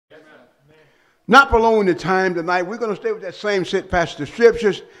not prolonging the time tonight, we're going to stay with that same set passage of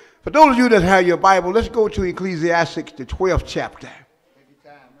scriptures. For those of you that have your Bible, let's go to Ecclesiastes, the 12th chapter. Take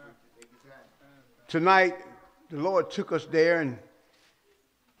your time. Tonight, the Lord took us there, and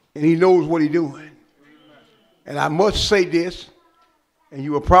he knows what he's doing. And I must say this, and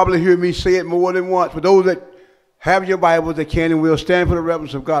you will probably hear me say it more than once. For those that have your Bibles, that can and will stand for the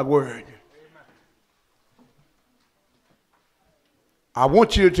reverence of God's word. I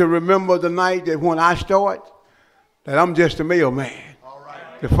want you to remember the night that when I start, that I'm just a mailman.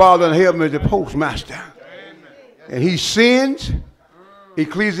 The Father in heaven is the postmaster. And he sends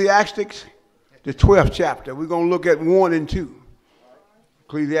Ecclesiastes, the 12th chapter. We're going to look at 1 and 2.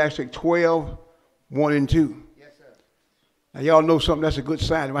 Ecclesiastes 12, 1 and 2. Now, y'all know something, that's a good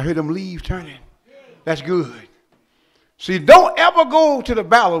sign. If I hear them leaves turning, that's good. See, don't ever go to the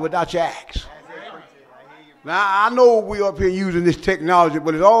battle without your axe. Now, I know we're up here using this technology,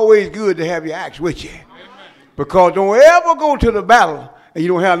 but it's always good to have your axe with you. Because don't ever go to the battle and you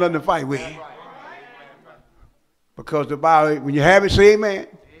don't have nothing to fight with. Because the Bible, when you have it, say amen.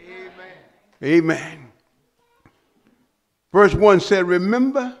 Amen. Verse 1 said,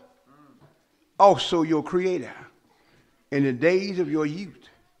 remember also your Creator in the days of your youth,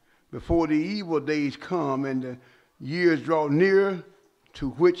 before the evil days come and the years draw near, to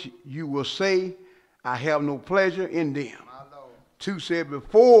which you will say, I have no pleasure in them. 2 said,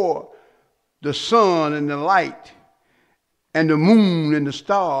 before the sun and the light and the moon and the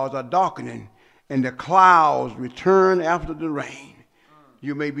stars are darkening and the clouds return after the rain.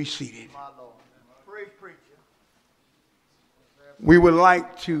 You may be seated. We would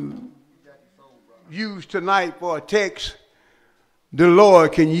like to use tonight for a text, the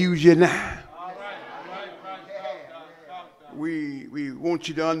Lord can use you now. We want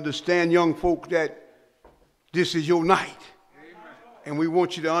you to understand, young folk, that this is your night. And we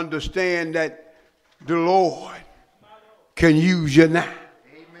want you to understand that the Lord can use you now.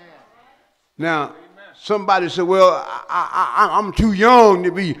 Now, somebody said, well, I'm too young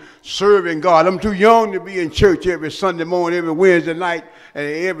to be serving God. I'm too young to be in church every Sunday morning, every Wednesday night, and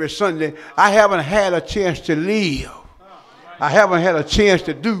every Sunday. I haven't had a chance to live. I haven't had a chance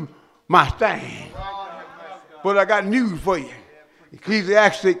to do my thing. But I got news for you.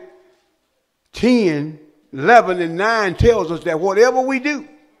 Ecclesiastes 10, 11, and 9 tells us that whatever we do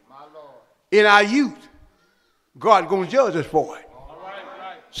in our youth, God's going to judge us for it.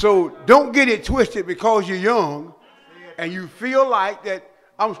 So don't get it twisted because you're young and you feel like that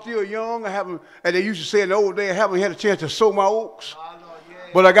I'm still young. And they used to say in the old days, I haven't had a chance to sow my oats.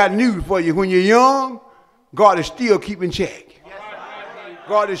 But I got news for you. When you're young, God is still keeping check.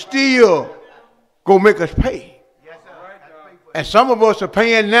 God is still going to make us pay. And some of us are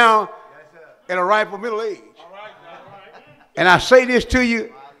paying now at a ripe middle age. And I say this to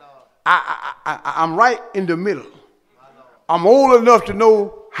you, I'm right in the middle. I'm old enough to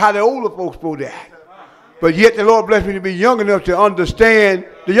know how the older folks supposed to act. But yet the Lord blessed me to be young enough to understand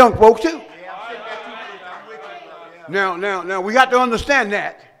the young folks too. Now we got to understand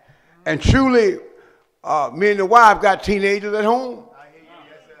that. And truly, me and the wife got teenagers at home.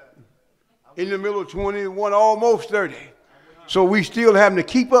 In the middle of 21, almost 30. So we still having to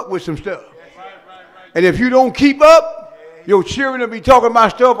keep up with some stuff. And if you don't keep up, your children will be talking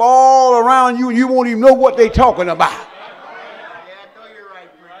about stuff all around you and you won't even know what they're talking about.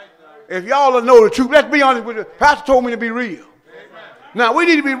 If y'all don't know the truth, let's be honest with you. Pastor told me to be real. Now, we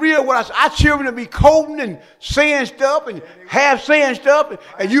need to be real with our children to be quoting and saying stuff and half saying stuff,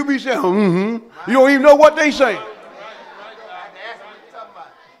 and you be saying, You don't even know what they saying.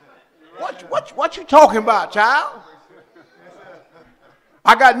 What you talking about, child?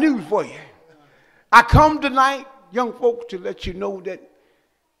 I got news for you. I come tonight, young folks, to let you know that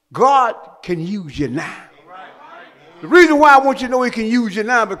God can use you now. The reason why I want you to know he can use you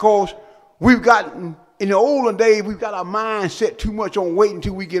now because we've gotten, in the olden days, we've got our mind set too much on waiting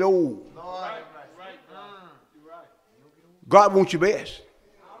until we get old. God wants you best.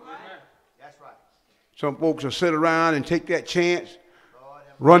 Some folks will sit around and take that chance,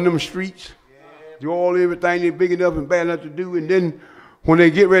 run them streets, do everything they're big enough and bad enough to do, and then when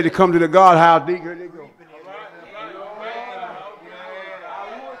they get ready to come to the God house, here they go.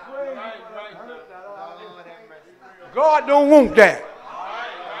 God don't want that.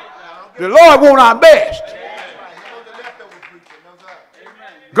 The Lord wants our best.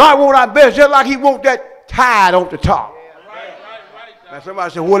 God wants our best just like he wants that tide off the top. Now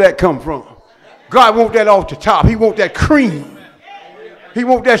somebody said, where that come from? God wants that off the top. He wants that cream. He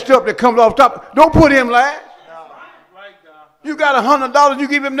wants that stuff that comes off the top. Don't put him last. You got $100, you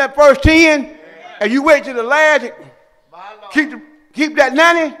give him that first 10, and you wait till the last. Keep that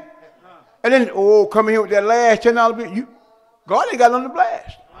 90. And then, oh, come in here with that last $10 bill. God ain't got nothing to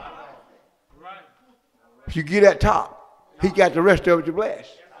blast. If you get that top, he got the rest of it to bless.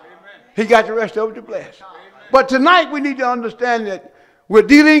 He got the rest of it to bless. But tonight we need to understand that we're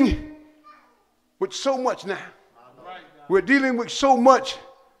dealing with so much now. We're dealing with so much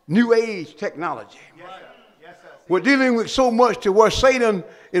new age technology. We're dealing with so much to where Satan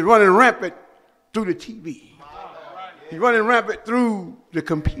is running rampant through the TV. He's running rampant through the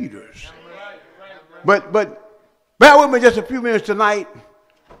computers. But bear with me just a few minutes tonight.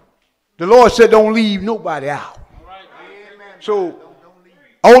 The Lord said don't leave nobody out. So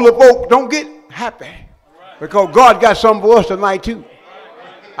all the folk don't get happy because God got something for us tonight too.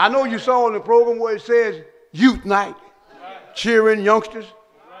 I know you saw in the program where it says youth night, cheering youngsters.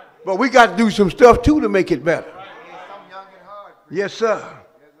 But we got to do some stuff too to make it better. Yes, sir.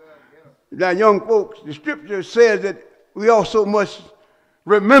 Now, young folks, the scripture says that we also must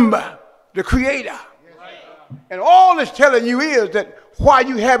remember the Creator. And all it's telling you is that while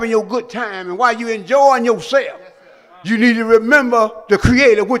you having your good time and while you enjoying yourself, you need to remember the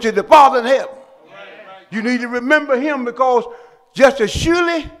Creator, which is the Father in heaven. You need to remember Him because just as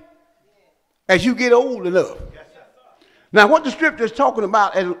surely as you get old enough. Now, what the scripture is talking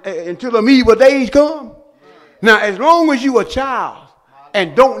about until the evil days come. Now, as long as you a child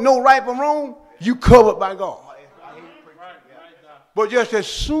and don't know right from wrong, you covered by God. But just as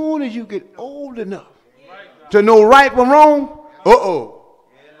soon as you get old enough to know right from wrong,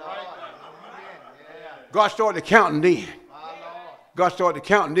 God started counting then. God started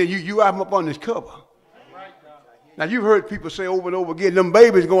counting then. You have them up on this cover. Now, you've heard people say over and over again, them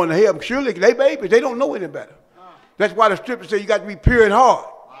babies going to hell. Surely they babies, they don't know any better. That's why the scripture says you got to be pure in heart.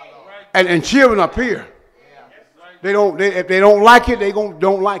 And children are pure. If they don't like it, they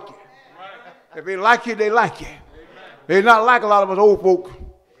don't like it. If they like it, they like it. They're not like a lot of us old folk.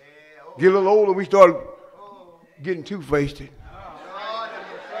 Get a little older, we start getting two-faced.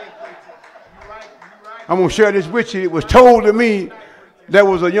 I'm going to share this with you. It was told to me there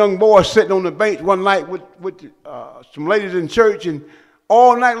was a young boy sitting on the bench one night with some ladies in church, and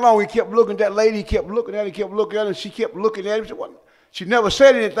all night long he kept looking at that lady. He kept looking at her, and she kept looking at him. She never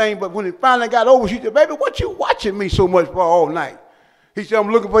said anything, but when it finally got over, she said, "Baby, what you watching me so much for all night?" He said, "I'm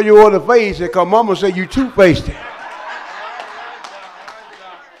looking for your other face, because Mama said you two-faced it."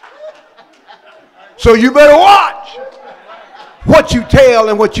 So you better watch what you tell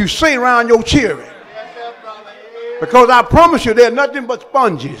and what you say around your children. Because I promise you, they're nothing but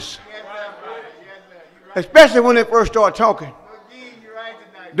sponges. Especially when they first start talking.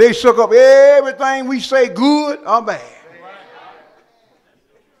 They suck up everything we say, good or bad.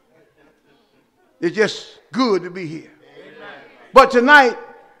 It's just good to be here. But tonight,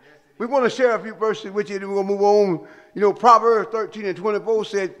 we want to share a few verses with you, and we're going to move on. You know, Proverbs 13:24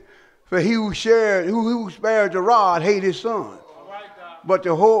 said, "For he who spares the rod hate his son, but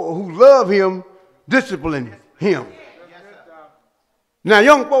the who love him discipline him." Now,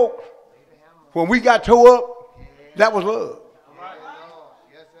 young folks, when we got tore up, that was love.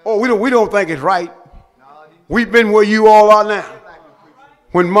 Oh, we don't think it's right. We've been where you all are now.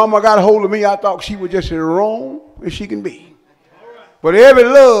 When Mama got a hold of me, I thought she was just as wrong as she can be. But every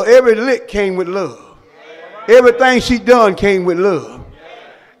lick came with love. Everything she done came with love.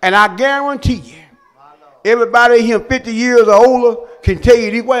 And I guarantee you, everybody here 50 years or older can tell you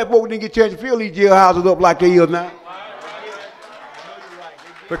these white folks didn't get a chance to fill these jailhouses up like they is now.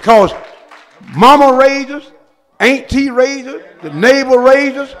 Because Mama raised us, Auntie raised us, the neighbor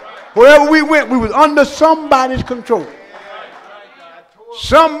raised us. Wherever we went, we was under somebody's control.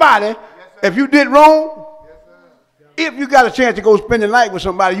 Somebody, if you did wrong, if you got a chance to go spend the night with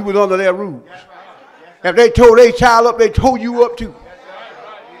somebody, you was under their rules. If they tore their child up, they tore you up too.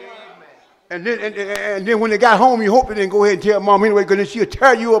 And then when they got home, you hope they didn't go ahead and tell Mom anyway, because then she'll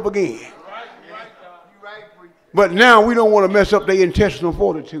tear you up again. But now we don't want to mess up their intestinal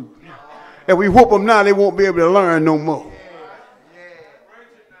fortitude. If we whoop them now, they won't be able to learn no more.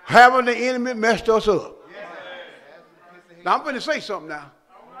 Having the enemy messed us up. Now, I'm going to say something now.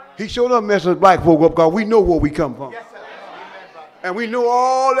 He showed up messing us black folk up because we know where we come from. And we know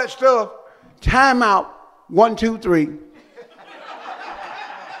all that stuff. Time out. 1, 2, 3.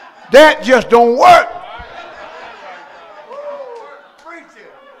 That just don't work.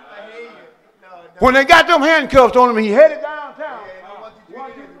 When they got them handcuffs on him, he headed downtown.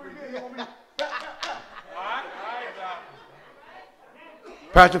 1, 2, 3.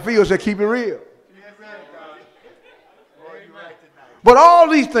 Pastor Field said, keep it real. But all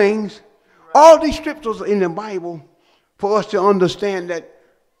these things, all these scriptures in the Bible for us to understand that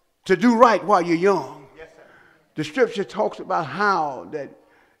to do right while you're young. The scripture talks about how that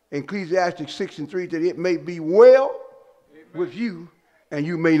Ecclesiastes 6:3, that it may be well with you and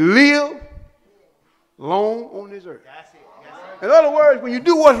you may live long on this earth. In other words, when you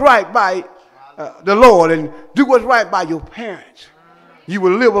do what's right by the Lord and do what's right by your parents, you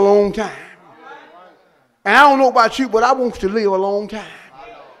will live a long time. And I don't know about you, but I want you to live a long time.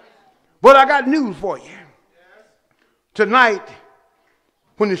 But I got news for you. Tonight,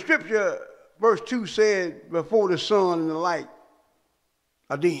 when the scripture, verse 2 said, before the sun and the light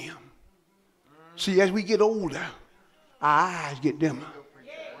are dim. See, as we get older, our eyes get dimmer.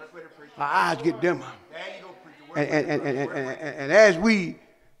 Our eyes get dimmer. And as we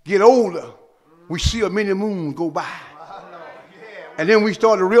get older, we see a many moons go by. And then we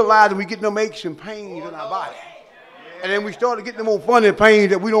start to realize that we get them aches and pains in our body. And then we start to get them old funny pains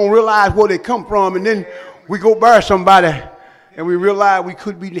that we don't realize where they come from. And then we go bury somebody and we realize we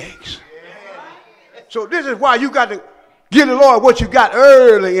could be next. So this is why you got to give the Lord what you got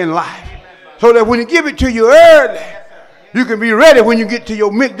early in life. So that when he give it to you early, you can be ready when you get to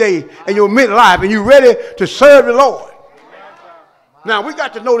your midday and your midlife and you're ready to serve the Lord. Now we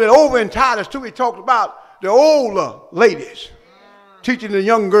got to know that over in Titus too, he talked about the older ladies teaching the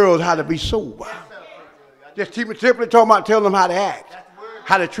young girls how to be sober. Just simply talking about telling them how to act,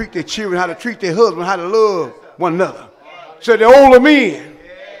 how to treat their children, how to treat their husband, how to love one another. So the older men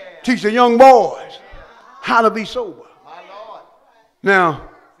teach the young boys how to be sober. Now,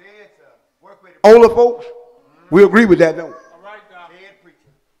 older folks, we agree with that, don't we?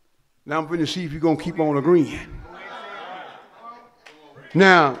 Now I'm going to see if you're going to keep on agreeing.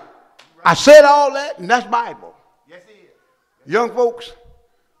 Now, I said all that, and that's Bible. Young folks,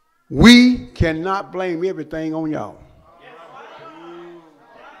 we cannot blame everything on y'all.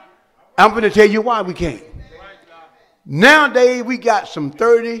 I'm going to tell you why we can't. Nowadays, we got some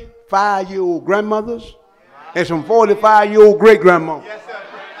 35-year-old grandmothers and some 45-year-old great-grandmothers.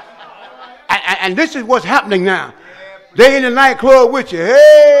 And this is what's happening now. They in the nightclub with you.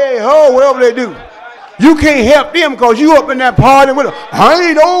 Hey, ho, whatever they do. You can't help them because you up in that party with them. I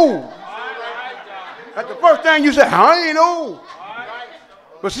ain't old. That's the first thing you say, I ain't old.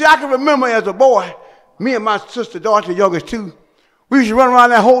 But see, I can remember as a boy, me and my sister Dorothy, youngest too, we used to run around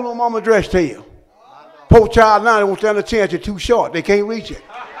that whole little mama dress tail. Poor child now, they won't stand a chance, they're too short. They can't reach it.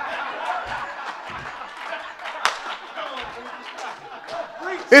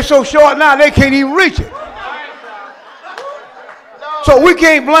 It's so short now, they can't even reach it. So we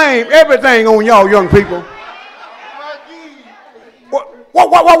can't blame everything on y'all young people.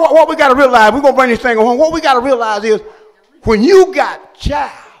 What we got to realize, we're going to bring this thing home. What we got to realize is when you got a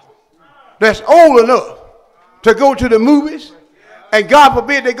child that's old enough to go to the movies, and God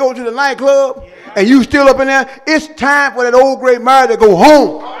forbid they go to the nightclub, and you still up in there, it's time for that old great Mary to go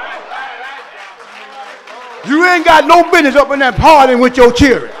home. You ain't got no business up in that partying with your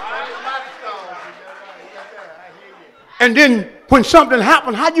children. And then when something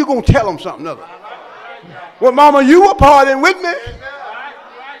happens, how you going to tell them something other? Well, mama, you were partying with me.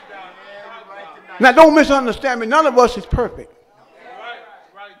 Now, don't misunderstand me. None of us is perfect.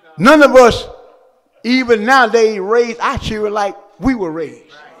 None of us, even nowadays, raised our children like we were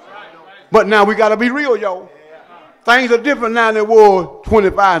raised. But now we got to be real, y'all. Things are different now than they were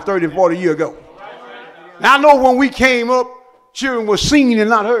 25, 30, 40 years ago. Now, I know when we came up, children were seen and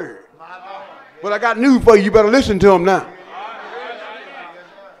not heard. But I got news for you. You better listen to them now.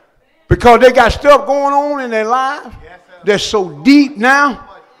 Because they got stuff going on in their life that's so deep now,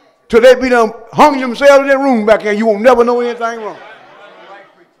 till they be done hung themselves in their room back there. You won't never know anything wrong.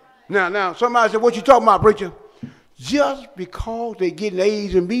 Now, somebody said, what you talking about, preacher? Just because they getting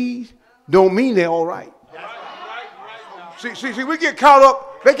A's and B's don't mean they're all right. See, we get caught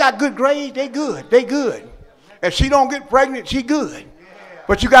up. They got good grades. They good. If she don't get pregnant, she good.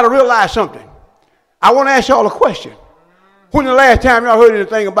 But you got to realize something. I want to ask y'all a question. When the last time y'all heard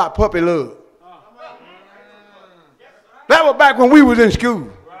anything about puppy love? That was back when we was in school.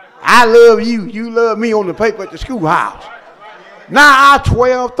 I love you. You love me on the paper at the schoolhouse. Now our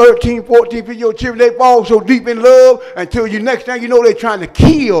 12, 13, 14, 15-year-old children, they fall so deep in love until you next thing you know they're trying to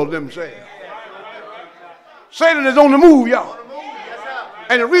kill themselves. Satan is on the move, y'all.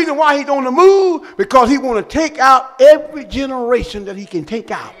 And the reason why he's on the move, because he want to take out every generation that he can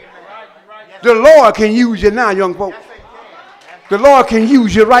take out. The Lord can use you now, young folks. The Lord can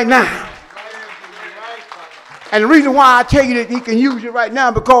use you right now. And the reason why I tell you that he can use you right now,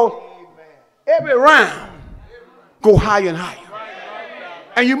 because every round go higher and higher.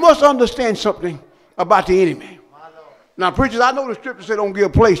 And you must understand something about the enemy. Now, preachers, I know the scripture said don't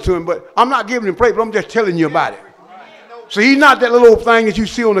give place to him, but I'm not giving him praise, but I'm just telling you about it. So he's not that little old thing that you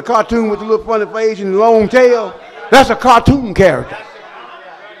see on the cartoon with the little funny face and the long tail. That's a cartoon character.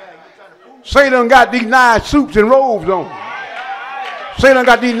 Satan got these nice suits and robes on. Satan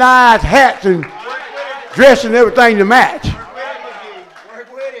got these nice hats and dress and everything to match.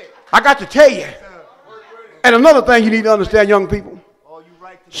 I got to tell you. And another thing you need to understand, young people.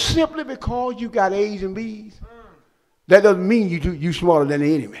 Simply because you got A's and B's, that doesn't mean you smarter than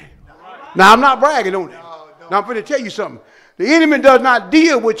the enemy. Now, I'm not bragging on it. Now, I'm going to tell you something. The enemy does not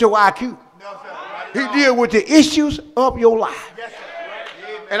deal with your IQ. He deals with the issues of your life.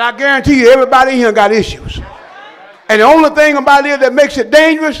 And I guarantee you, everybody here got issues. And the only thing about it that makes it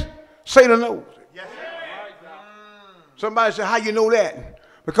dangerous, Satan knows it. Somebody said, how you know that?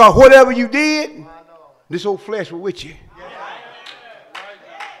 Because whatever you did, this old flesh was with you.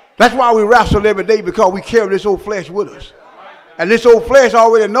 That's why we wrestle every day, because we carry this old flesh with us. And this old flesh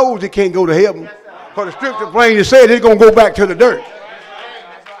already knows it can't go to heaven. Because the scripture plainly said it's going to go back to the dirt.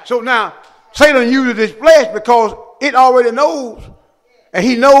 So now, Satan uses this flesh because it already knows. And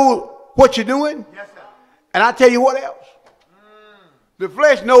he knows what you're doing. And I tell you what else. The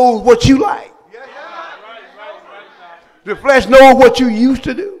flesh knows what you like. The flesh knows what you used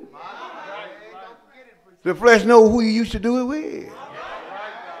to do. The flesh knows who you used to do it with.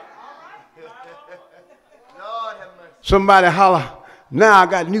 Somebody holler, now I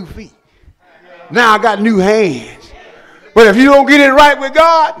got new feet. Now I got new hands. But if you don't get it right with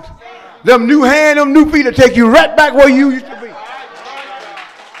God, them new hands, them new feet will take you right back where you used to be.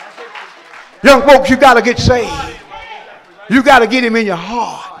 Young folks, you got to get saved. You got to get him in your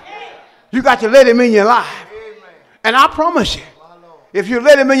heart. You got to let him in your life. And I promise you, if you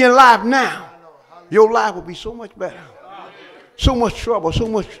let him in your life now, your life will be so much better. So much trouble, so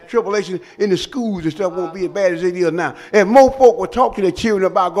much tribulation in the schools and stuff won't be as bad as it is now. And more folk will talk to their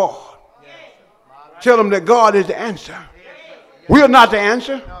children about God. Tell them that God is the answer. We are not the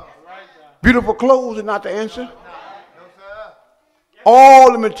answer. Beautiful clothes are not the answer.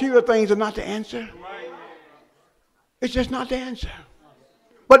 All the material things are not the answer. It's just not the answer.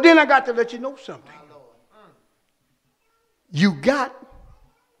 But then I got to let you know something. You got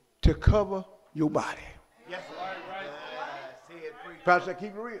to cover your body. Pastor,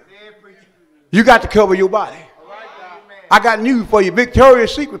 keep it real. You got to cover your body. I got news for you.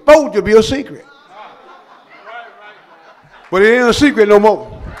 Victoria's Secret supposed to be a secret. But it ain't a secret no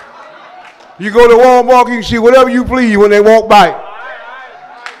more. You go to Walmart, you can see whatever you please when they walk by.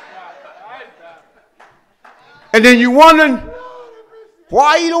 And then you wondering,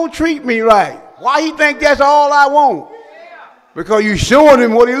 why he don't treat me right? Why he think that's all I want? Because you showing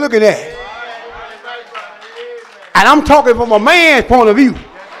him what he's looking at. And I'm talking from a man's point of view.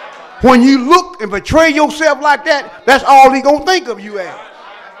 When you look and portray yourself like that, that's all he's going to think of you as.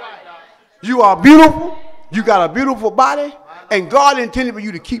 You are beautiful. You got a beautiful body. And God intended for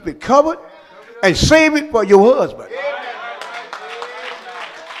you to keep it covered and save it for your husband.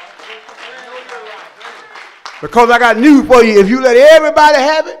 Because I got news for you. If you let everybody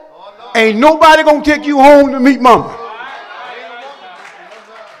have it, ain't nobody going to take you home to meet mama.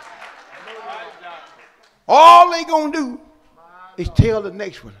 All they going to do is tell the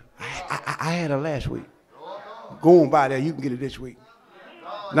next one. I had her last week. Go on by there. You can get it this week.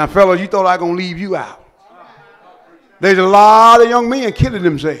 Now, fellas, you thought I was going to leave you out. There's a lot of young men killing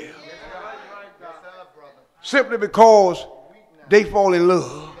themselves. Simply because they fall in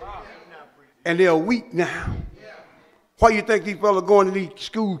love. And they're weak now. Why you think these fellas going to these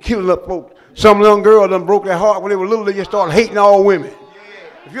schools killing up folks? Some young girl done broke their heart when they were little. They just started hating all women.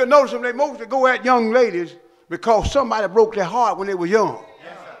 If you notice them, they mostly go at young ladies because somebody broke their heart when they were young.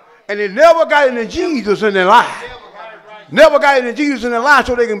 And they never got into Jesus in their life. Never got into Jesus in their life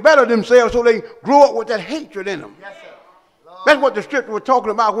so they can better themselves, so they grow up with that hatred in them. That's what the scripture was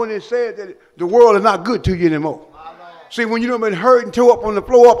talking about when it said that the world is not good to you anymore. See, when you've been hurt and tore up on the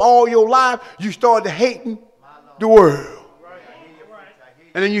floor up all your life, you started hating the world.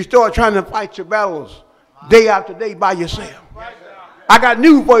 And then you start trying to fight your battles day after day by yourself. I got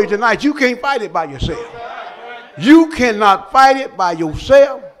news for you tonight. You can't fight it by yourself. You cannot fight it by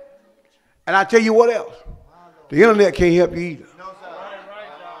yourself. And I tell you what else. The internet can't help you either.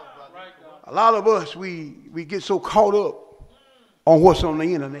 A lot of us, we get so caught up on what's on the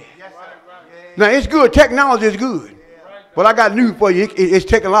internet. Now, it's good. Technology is good. But I got news for you. It's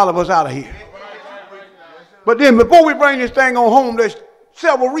taking a lot of us out of here. But then before we bring this thing on home, there's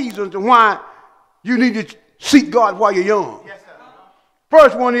several reasons why you need to seek God while you're young.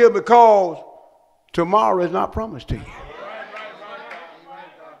 First one is because tomorrow is not promised to you.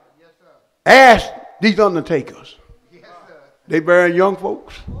 Ask these undertakers. They bury young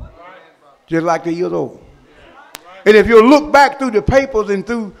folks just like they years old. And if you look back through the papers and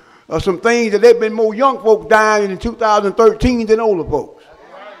through some things, that there have been more young folks dying in 2013 than older folks.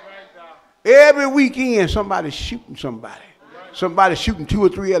 Every weekend, somebody's shooting somebody. Somebody's shooting 2 or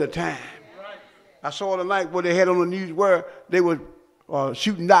 3 at a time. I saw tonight where they had on the news where they were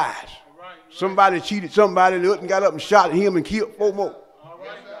shooting dice. Somebody cheated somebody, and got up and shot him and killed 4 more.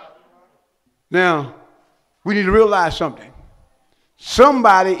 Now, we need to realize something.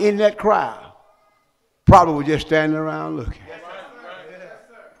 Somebody in that crowd probably was just standing around looking.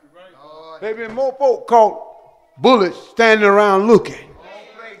 There have been more folk caught bullets standing around looking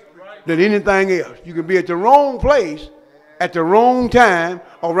than anything else. You can be at the wrong place at the wrong time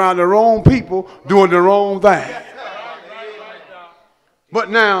around the wrong people doing the wrong thing. But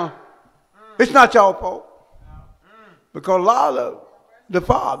now, it's not y'all fault. Because a lot of the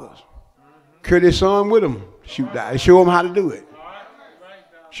fathers carry their son with them, shoot die. Show them how to do it.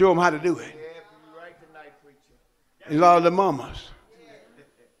 Show them how to do it. And a lot of the mamas,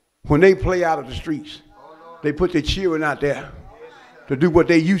 when they play out of the streets, they put their children out there to do what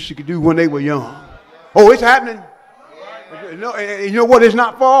they used to do when they were young. Oh, it's happening. And you know what? It's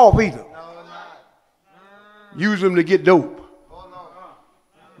not far off either. Use them to get dope.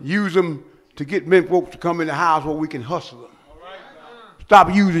 Use them to get men folks to come in the house where we can hustle them.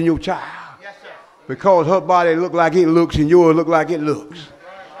 Stop using your child because her body look like it looks and yours look like it looks.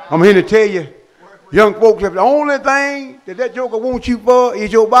 I'm here to tell you, young folks, if the only thing that joker wants you for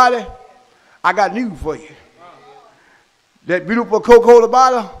is your body, I got news for you. That beautiful Coca-Cola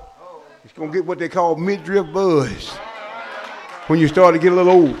bottle, it's going to get what they call midriff buzz when you start to get a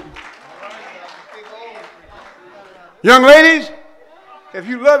little old. Young ladies, if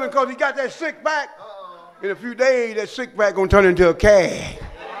you love him because he got that sick back, in a few days that sick back going to turn into a cag.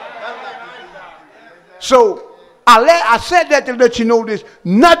 So I said that to let you know this.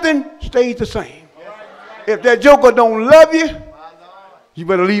 Nothing stays the same. If that joker don't love you, you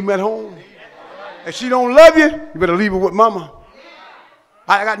better leave him at home. If she don't love you, you better leave her with mama.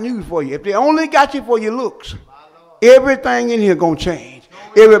 I got news for you. If they only got you for your looks, everything in here going to change.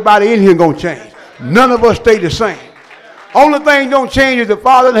 Everybody in here going to change. None of us stay the same. Only thing don't change is the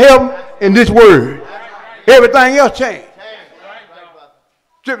Father in heaven and this word. Everything else changed.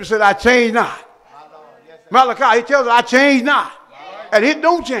 Scripture said, I change not. Malachi, he tells us, I change not. And it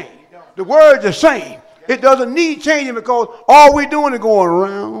don't change. The word's the same. It doesn't need changing because all we're doing is going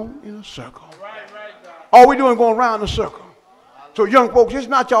around in a circle. All we're doing is going around in a circle. So young folks, it's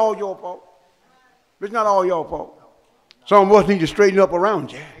not all your fault. It's not all your fault. Some of us need to straighten up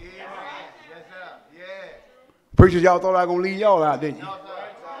around you. Preachers, y'all thought I was going to leave y'all out, didn't you?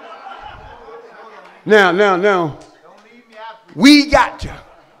 Now, we got to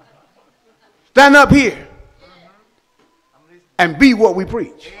stand up here and be what we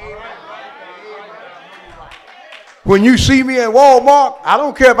preach. When you see me at Walmart, I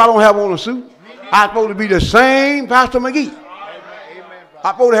don't care if I don't have on a suit. I'm supposed to be the same Pastor Magee.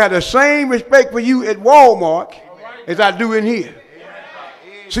 I'm supposed to have the same respect for you at Walmart as I do in here.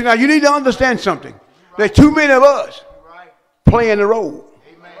 See, now you need to understand something. There's too many of us playing the role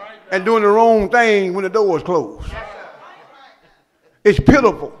and doing the wrong thing when the door is closed. It's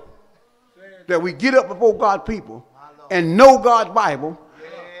pitiful that we get up before God's people and know God's Bible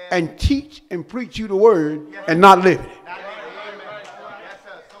and teach and preach you the word and not live it.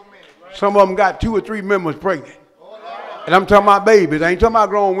 Some of them got 2 or 3 members pregnant. And I'm talking about babies. I ain't talking about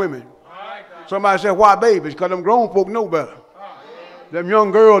grown women. Somebody said, why babies? Because them grown folk know better. Them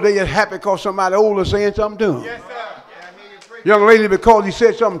young girls, they just happy because somebody older saying something to them. Yes, sir. Young lady, because he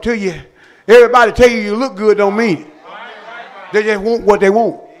said something to you, everybody tell you look good don't mean it. They just want what they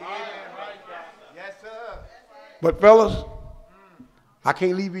want. Yes, sir. But fellas, I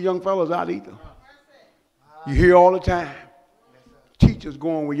can't leave you young fellas out either. You hear all the time. Teachers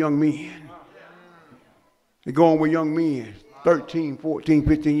going with young men. They're going with young men, 13, 14,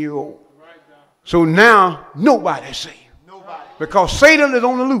 15-year-old. So now, nobody's safe. Because Satan is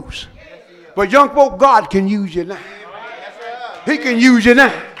on the loose. But young folk, God can use you now. He can use you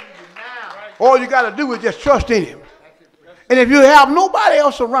now. All you got to do is just trust in him. And if you have nobody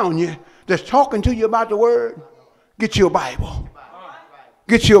else around you that's talking to you about the word, get your Bible.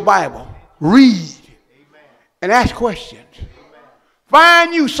 Get your Bible. Read. And ask questions.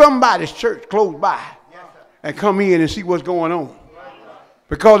 Find you somebody's church close by and come in and see what's going on.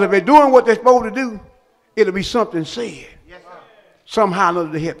 Because if they're doing what they're supposed to do, it'll be something said. Somehow or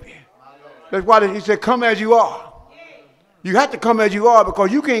another to help you. That's why he said, come as you are. You have to come as you are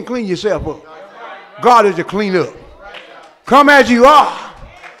because you can't clean yourself up. God is to clean up. Come as you are.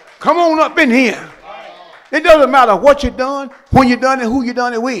 Come on up in here. It doesn't matter what you've done, when you've done it, who you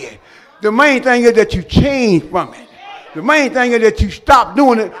done it with. The main thing is that you change from it. The main thing is that you stop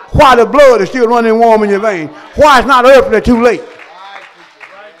doing it while the blood is still running warm in your veins. Why it's not earthly too late.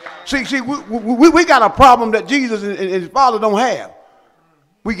 See, we got a problem that Jesus and his Father don't have.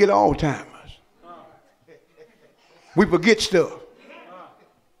 We get Alzheimer's. We forget stuff.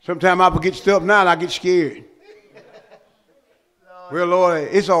 Sometimes I forget stuff now and I get scared. Well, Lord,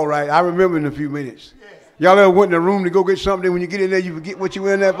 it's all right. I remember in a few minutes. Y'all ever went in a room to go get something? When you get in there, you forget what you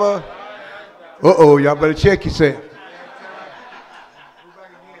went in there for? Uh-oh, y'all better check yourself.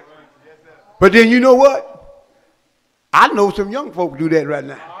 But then you know what? I know some young folk do that right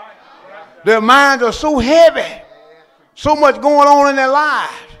now. Their minds are so heavy. So much going on in their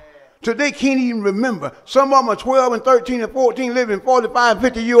lives. So they can't even remember. Some of them are 12 and 13 and 14 living 45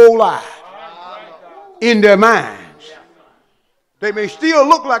 and 50-year-old lives in their minds. They may still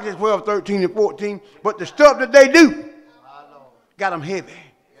look like they're 12, 13, and 14, but the stuff that they do got them heavy.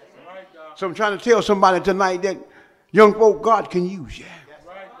 So I'm trying to tell somebody tonight that young folk, God can use you.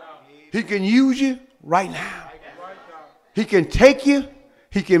 He can use you right now. He can take you.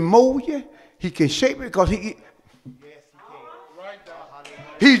 He can mold you. He can shape it because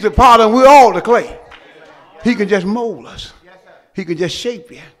He's the potter and we're all the clay. He can just mold us. He can just shape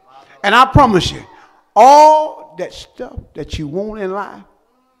you. And I promise you, all that stuff that you want in life,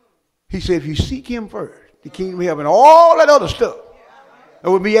 he said, if you seek him first, the kingdom of heaven, all that other stuff, it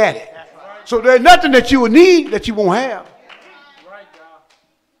will be added. So there's nothing that you will need that you won't have.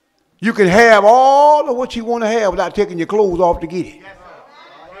 You can have all of what you want to have without taking your clothes off to get it.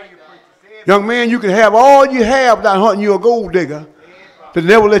 Young man, you can have all you have without hunting you a gold digger to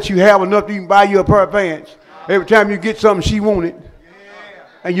never let you have enough to even buy you a pair of pants. Every time you get something, she want it.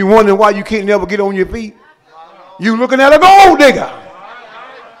 And you wondering why you can't never get on your feet. You looking at a gold digger.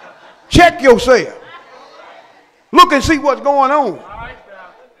 Check yourself. Look and see what's going on.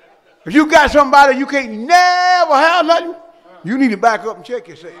 If you got somebody you can't never have nothing, you need to back up and check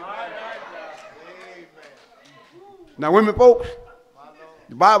yourself. Now, women folks,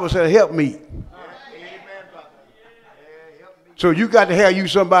 the Bible said help me. So you got to have you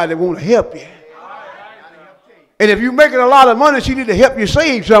somebody that want to help you. And if you're making a lot of money, she need to help you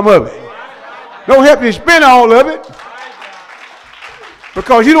save some of it. Don't help you spend all of it.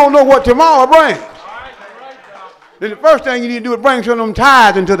 Because you don't know what tomorrow brings. Then the first thing you need to do is bring some of them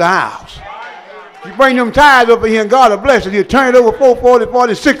tithes into the house. You bring them tithes up in here and God will bless it. You turn it over 440,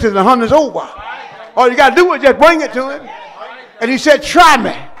 40, 60s, and 100s over. All you got to do is just bring it to him. And he said, try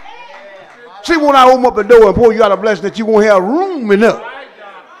me. See, when I open up the door and pour you out a blessing that you won't have room enough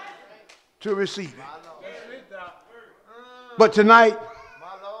to receive it. But tonight,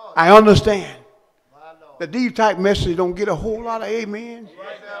 I understand that these type messages don't get a whole lot of amen.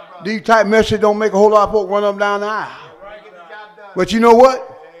 These type messages don't make a whole lot of folk run up and down the aisle. But you know what?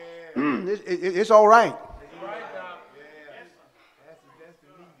 It's all right.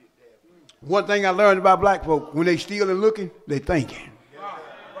 One thing I learned about black folk, when they steal and looking, they thinking.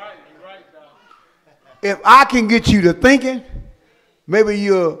 If I can get you to thinking, maybe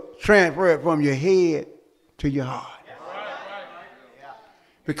you'll transfer it from your head to your heart.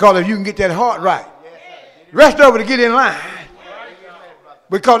 Because if you can get that heart right, rest of it to get in line.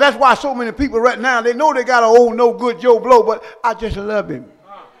 Because that's why so many people right now, they know they got an old no good Joe Blow, but I just love him.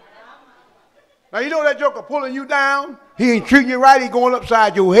 Now you know that joker pulling you down, he ain't treating you right, he going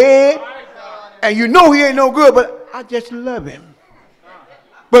upside your head, and you know he ain't no good, but I just love him.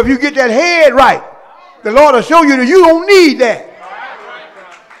 But if you get that head right, the Lord will show you that you don't need that.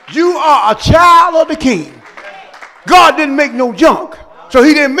 You are a child of the King. God didn't make no junk. So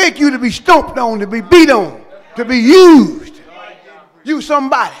he didn't make you to be stomped on, to be beat on, to be used. You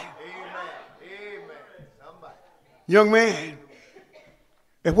somebody. Young man,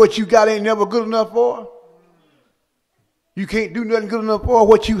 if what you got ain't never good enough for, you can't do nothing good enough for,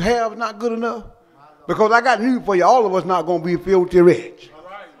 what you have is not good enough. Because I got news for you, all of us not going to be filthy rich.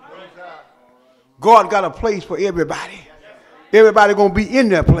 God got a place for everybody. Everybody going to be in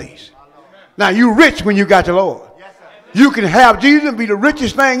their place. Now you rich when you got the Lord. You can have Jesus and be the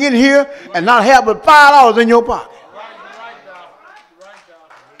richest thing in here and not have but $5 in your pocket.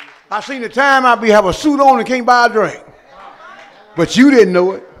 I seen the time I have a suit on and can't buy a drink. But you didn't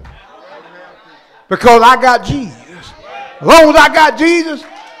know it. Because I got Jesus. As long as I got Jesus,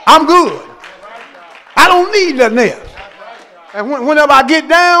 I'm good. I don't need nothing else. And whenever I get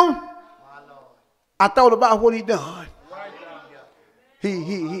down, I thought about what he done.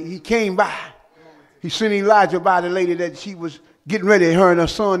 He came by. He sent Elijah by the lady that she was getting ready, her and her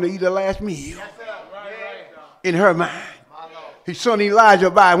son, to eat her last meal. In her mind. He sent Elijah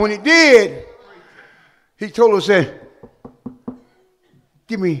by. When he did, he told her, said,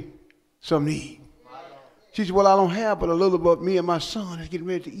 give me something to eat. She said, well, I don't have but a little, but me and my son is getting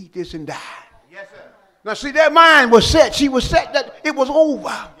ready to eat this and die. Now see, that mind was set. She was set that it was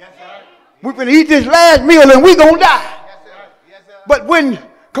over. We're going to eat this last meal and we're going to die. But when,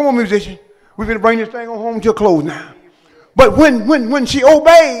 come on musician, we're going to bring this thing on home to a close now. But when she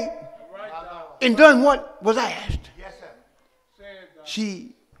obeyed and done what was asked,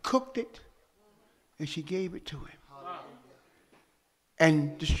 she cooked it and she gave it to him.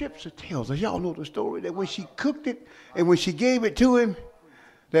 And the scripture tells us, y'all know the story, that when she cooked it and when she gave it to him,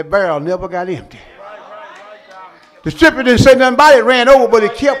 that barrel never got empty. The scripture didn't say nothing about it, ran over, but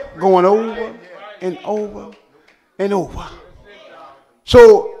it kept going over and over and over.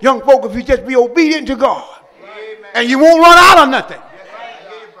 So, young folk, if you just be obedient to God, and you won't run out of nothing,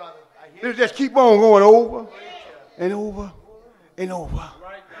 you just keep on going over and over and over.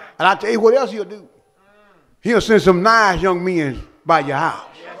 And I tell you what else he'll do. He'll send some nice young men by your house.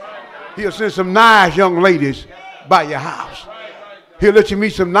 He'll send some nice young ladies by your house. He'll let you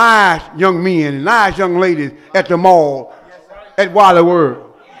meet some nice young men and nice young ladies at the mall, at Wally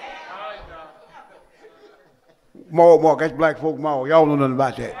World. Mall, that's black folk mall. Y'all know nothing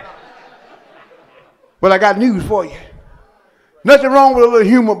about that. But I got news for you. Nothing wrong with a little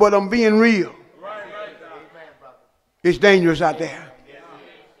humor, but I'm being real. It's dangerous out there.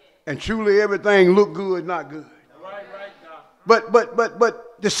 And truly everything look good, not good.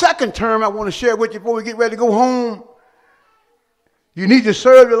 But the second term I want to share with you before we get ready to go home, you need to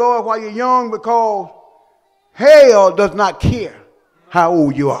serve the Lord while you're young, because hell does not care how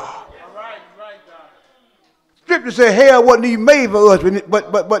old you are. Scripture says hell wasn't even made for us,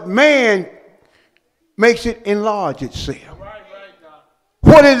 but man makes it enlarge itself.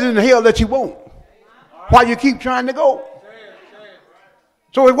 What is in hell that you want? Why you keep trying to go?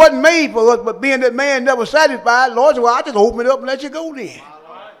 So it wasn't made for us, but being that man never satisfied, Lord said, well, I just open it up and let you go then.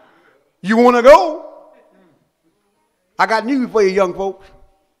 You want to go? I got news for you, young folks.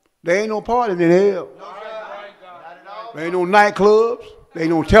 There ain't no parties in hell. There ain't no nightclubs. There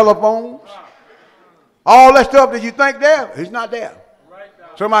ain't no telephones. All that stuff that you think there, it's not there.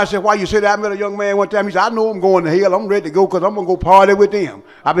 Somebody said, why you say that? I met a young man one time. He said, I know I'm going to hell. I'm ready to go because I'm going to go party with them.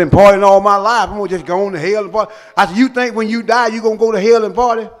 I've been partying all my life. I'm going to just go on to hell and party. I said, you think when you die, you're going to go to hell and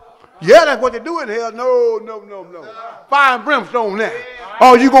party? Yeah, that's what they do in hell. No. Fire and brimstone there.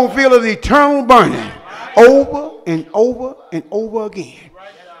 All you're going to feel is eternal burning over and over and over again.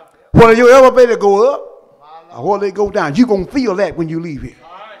 Whether your elevator go up or whether they go down, you're going to feel that when you leave here.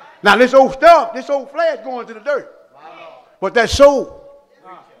 Now, this old stuff, this old flesh going to the dirt. But that soul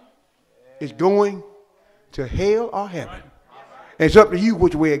is going to hell or heaven. And it's up to you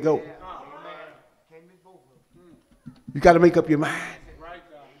which way it goes. You got to make up your mind.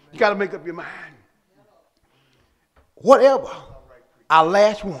 You got to make up your mind. Whatever, our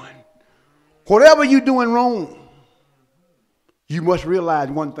last one, whatever you're doing wrong, you must realize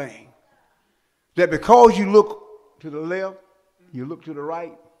one thing. That because you look to the left, you look to the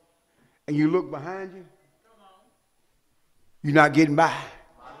right, and you look behind you, you're not getting by.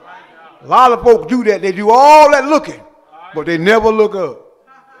 A lot of folks do that. They do all that looking, but they never look up.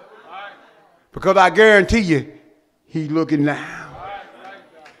 Because I guarantee you, he's looking down.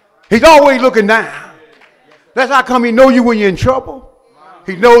 He's always looking down. That's how come he knows you when you're in trouble.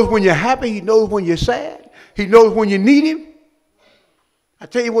 He knows when you're happy. He knows when you're sad. He knows when you need him. I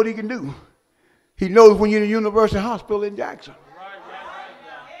tell you what he can do. He knows when you're in the University Hospital in Jackson.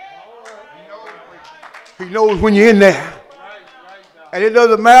 He knows when you're in there. And it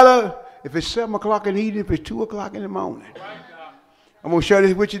doesn't matter if it's 7 o'clock in the evening, if it's 2 o'clock in the morning. I'm going to share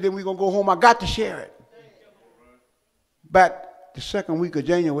this with you, then we're going to go home. I got to share it. Back the second week of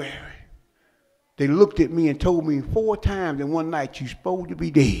January, they looked at me and told me 4 times in one night, you're supposed to be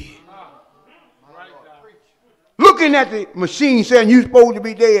dead. Looking at the machine saying you're supposed to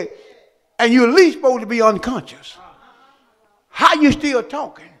be dead, and you're at least supposed to be unconscious. How you still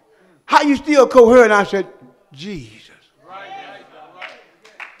talking? How you still coherent? I said, Jesus.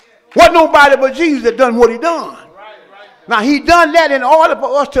 Wasn't nobody but Jesus that done what he done. Now he done that in order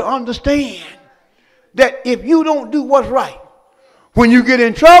for us to understand that if you don't do what's right, when you get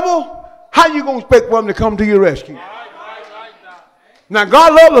in trouble, how you going to expect for him to come to your rescue? Now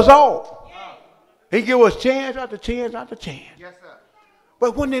God loves us all. He give us chance after chance after chance. Yes, sir.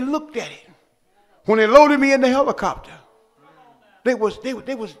 But when they looked at it, when they loaded me in the helicopter, they was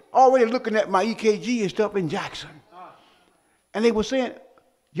already looking at my EKG and stuff in Jackson. And they were saying,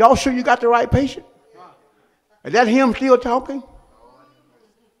 y'all sure you got the right patient? Is that him still talking?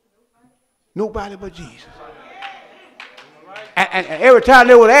 Nobody but Jesus. And every time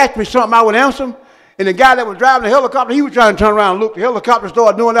they would ask me something, I would answer them. And the guy that was driving the helicopter, he was trying to turn around and look. The helicopter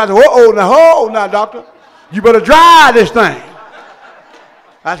started doing that. I said, now, doctor. You better drive this thing.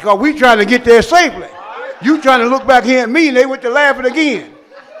 That's because we trying to get there safely. You trying to look back here at me, and they went to laughing again.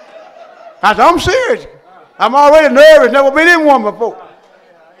 I said, I'm serious. I'm already nervous. Never been in one before.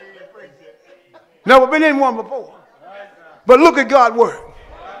 Never been in one before. But look at God work.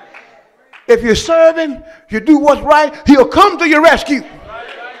 If you serve him, you do what's right, he'll come to your rescue.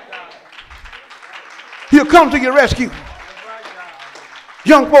 He'll come to your rescue.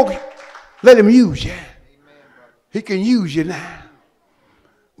 Young folks, let him use you. He can use you now.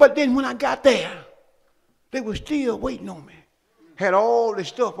 But then when I got there, they were still waiting on me. Had all this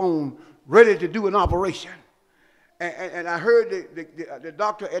stuff on, ready to do an operation. And I heard the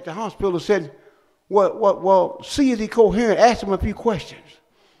doctor at the hospital said, well, see, is he coherent? Ask him a few questions.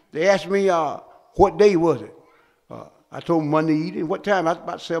 They asked me, what day was it? I told them Monday evening. What time?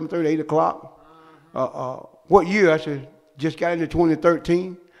 About 7:30, 8 o'clock. What year? I said, just got into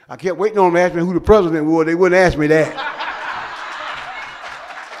 2013. I kept waiting on them to ask me who the president was. They wouldn't ask me that.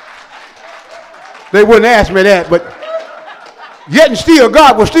 They wouldn't ask me that, but yet and still,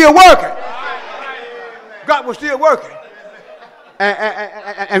 God was still working. God was still working.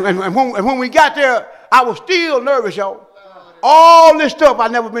 And when we got there, I was still nervous, y'all. All this stuff,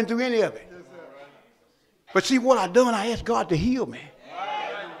 I've never been through any of it. But see what I done, I asked God to heal me.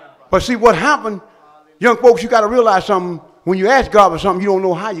 But see what happened, young folks, you got to realize something. When you ask God for something, you don't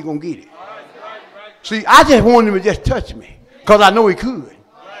know how you're going to get it. See, I just wanted him to just touch me because I know he could.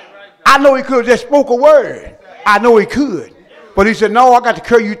 I know he could have just spoke a word. I know he could. But he said, no, I got to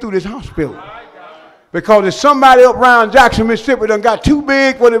carry you through this hospital. Because there's somebody up around Jackson, Mississippi done got too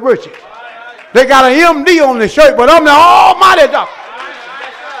big for the britches. They got an MD on the shirt, but I'm the almighty doctor.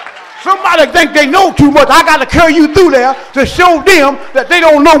 Somebody think they know too much. I got to carry you through there to show them that they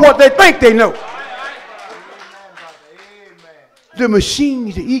don't know what they think they know. The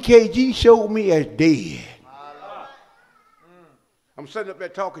machines, the EKG showed me as dead. I'm sitting up there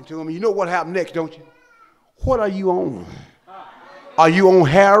talking to him. You know what happened next, don't you? What are you on? Are you on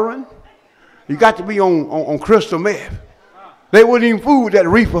heroin? You got to be on crystal meth. They wouldn't even fool with that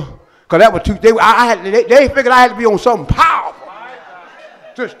reefer because that was too. They figured I had to be on something powerful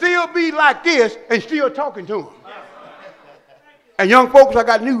to still be like this and still talking to them. And young folks, I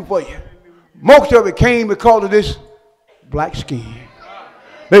got news for you. Most of it came because of this black skin.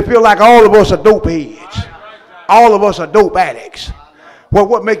 They feel like all of us are dope heads. All of us are dope addicts. Well,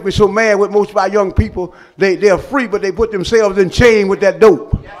 what makes me so mad with most of our young people, they're free, but they put themselves in chain with that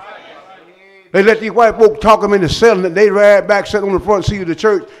dope. They let these white folks talk them into selling it. They ride back, sitting on the front seat of the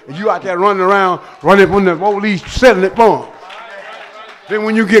church, and you out there running around, running from the police, selling it for them. Then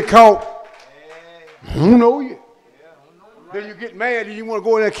when you get caught, who know you? Then you get mad and you want to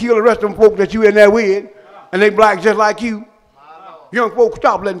go in there and kill the rest of them folks that you in there with, and they black just like you. Young folks,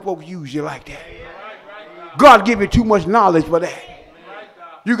 stop letting folks use you like that. God give you too much knowledge for that.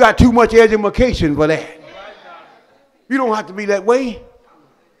 You got too much education for that. You don't have to be that way.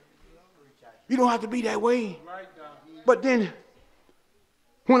 You don't have to be that way. But then,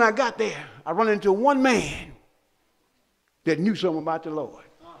 when I got there, I run into one man that knew something about the Lord.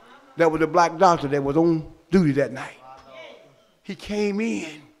 That was the black doctor that was on duty that night. He came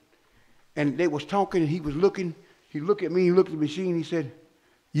in, and they was talking, and he was looking. He looked at me, he looked at the machine, he said,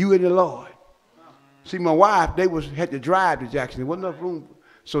 you and the Lord. See, my wife, had to drive to Jackson. There wasn't enough room,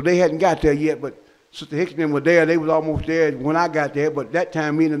 so they hadn't got there yet, but Sister Hickson was there. They was almost there when I got there, but that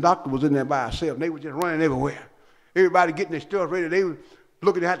time me and the doctor was in there by ourselves. They were just running everywhere. Everybody getting their stuff ready. They were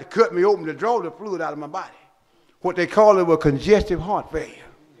looking to have to cut me open to draw the fluid out of my body. What they call it was congestive heart failure.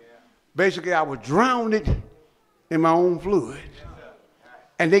 Basically, I was drowned in my own fluid.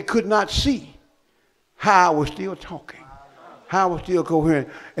 And they could not see how I was still talking, how I was still coherent.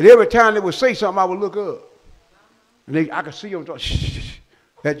 And every time they would say something, I would look up. And I could see them talk, shh,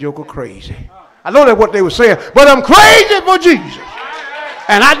 that joker crazy. I know that's what they were saying, but I'm crazy for Jesus.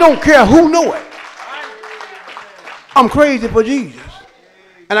 And I don't care who know it. I'm crazy for Jesus.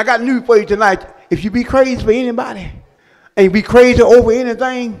 And I got news for you tonight. If you be crazy for anybody and you be crazy over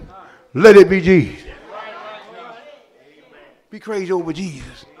anything, let it be Jesus. Be crazy over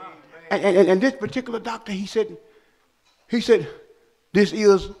Jesus. And this particular doctor, he said, this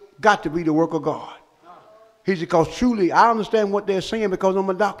is got to be the work of God. He said, because truly, I understand what they're saying because I'm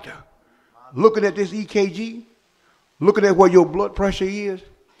a doctor. Looking at this EKG, looking at where your blood pressure is,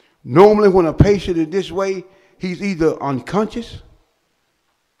 normally when a patient is this way, he's either unconscious,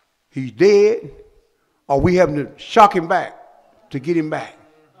 he's dead, or we having to shock him back to get him back.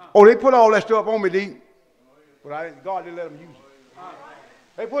 Oh, they put all that stuff on me, Dean, but God didn't let them use it.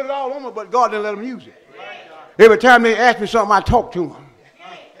 They put it all on me, but God didn't let them use it. Every time they ask me something, I talk to them.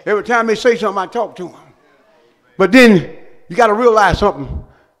 Every time they say something, I talk to them. But then you got to realize something.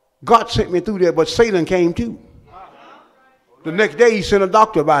 God sent me through there, but Satan came too. The next day he sent a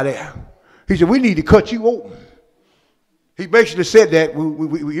doctor by there. He said, we need to cut you open. He basically said that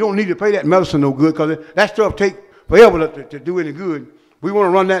we don't need to pay that medicine no good because that stuff take forever to do any good. We want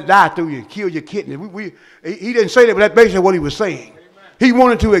to run that dye through you, kill your kidney. He didn't say that, but that's basically what he was saying. He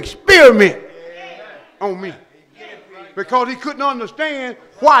wanted to experiment on me because he couldn't understand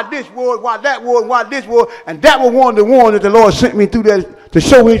why this was, why that was, why this was, and that was one of the ones that the Lord sent me through there to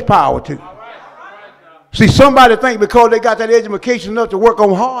show his power to. See, somebody think because they got that education enough to work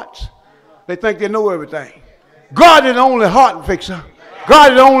on hearts, they think they know everything. God is the only heart fixer.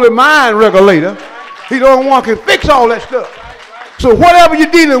 God is the only mind regulator. He's the only one who can fix all that stuff. So whatever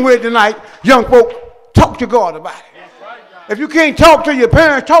you're dealing with tonight, young folk, talk to God about it. If you can't talk to your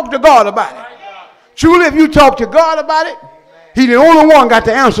parents, talk to God about it. Truly, if you talk to God about it, he's the only one got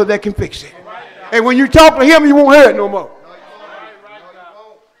the answer that can fix it. And when you talk to him, you won't hear it no more.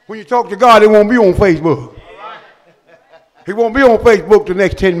 When you talk to God, it won't be on Facebook. He won't be on Facebook the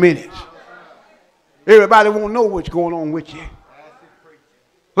next 10 minutes. Everybody won't know what's going on with you.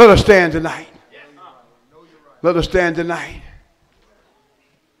 Let us stand tonight. Let us stand tonight.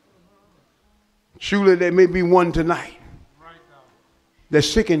 Surely there may be one tonight that's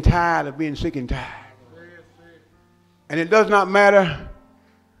sick and tired of being sick and tired. And it does not matter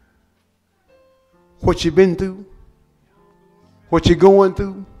what you've been through, what you're going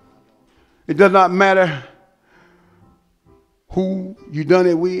through. It does not matter who you done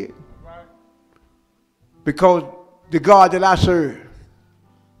it with. Because the God that I serve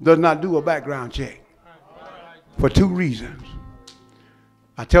does not do a background check. For two reasons.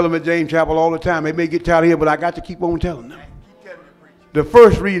 I tell them at James Chapel all the time. They may get tired of here, but I got to keep on telling them. The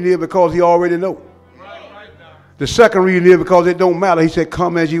first reason is because he already knows. The second reason is because it don't matter. He said,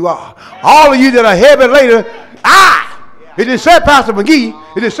 come as you are. All of you that are heavy laden, He didn't say Pastor Magee.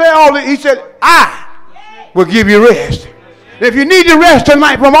 He didn't say all that. He said, I will give you rest. If you need to rest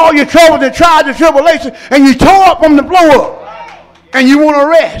tonight from all your troubles and trials and tribulations, and you tore up from the blow up, and you want to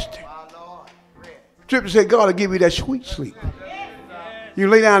rest, Scripture said God will give you that sweet sleep. You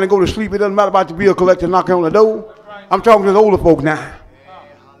lay down and go to sleep. It doesn't matter about the bill collector knocking on the door. I'm talking to the older folk now.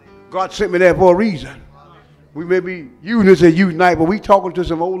 God sent me there for a reason. We may be using this at youth night, but we talking to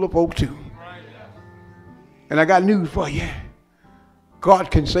some older folk too. And I got news for you. God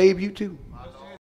can save you too.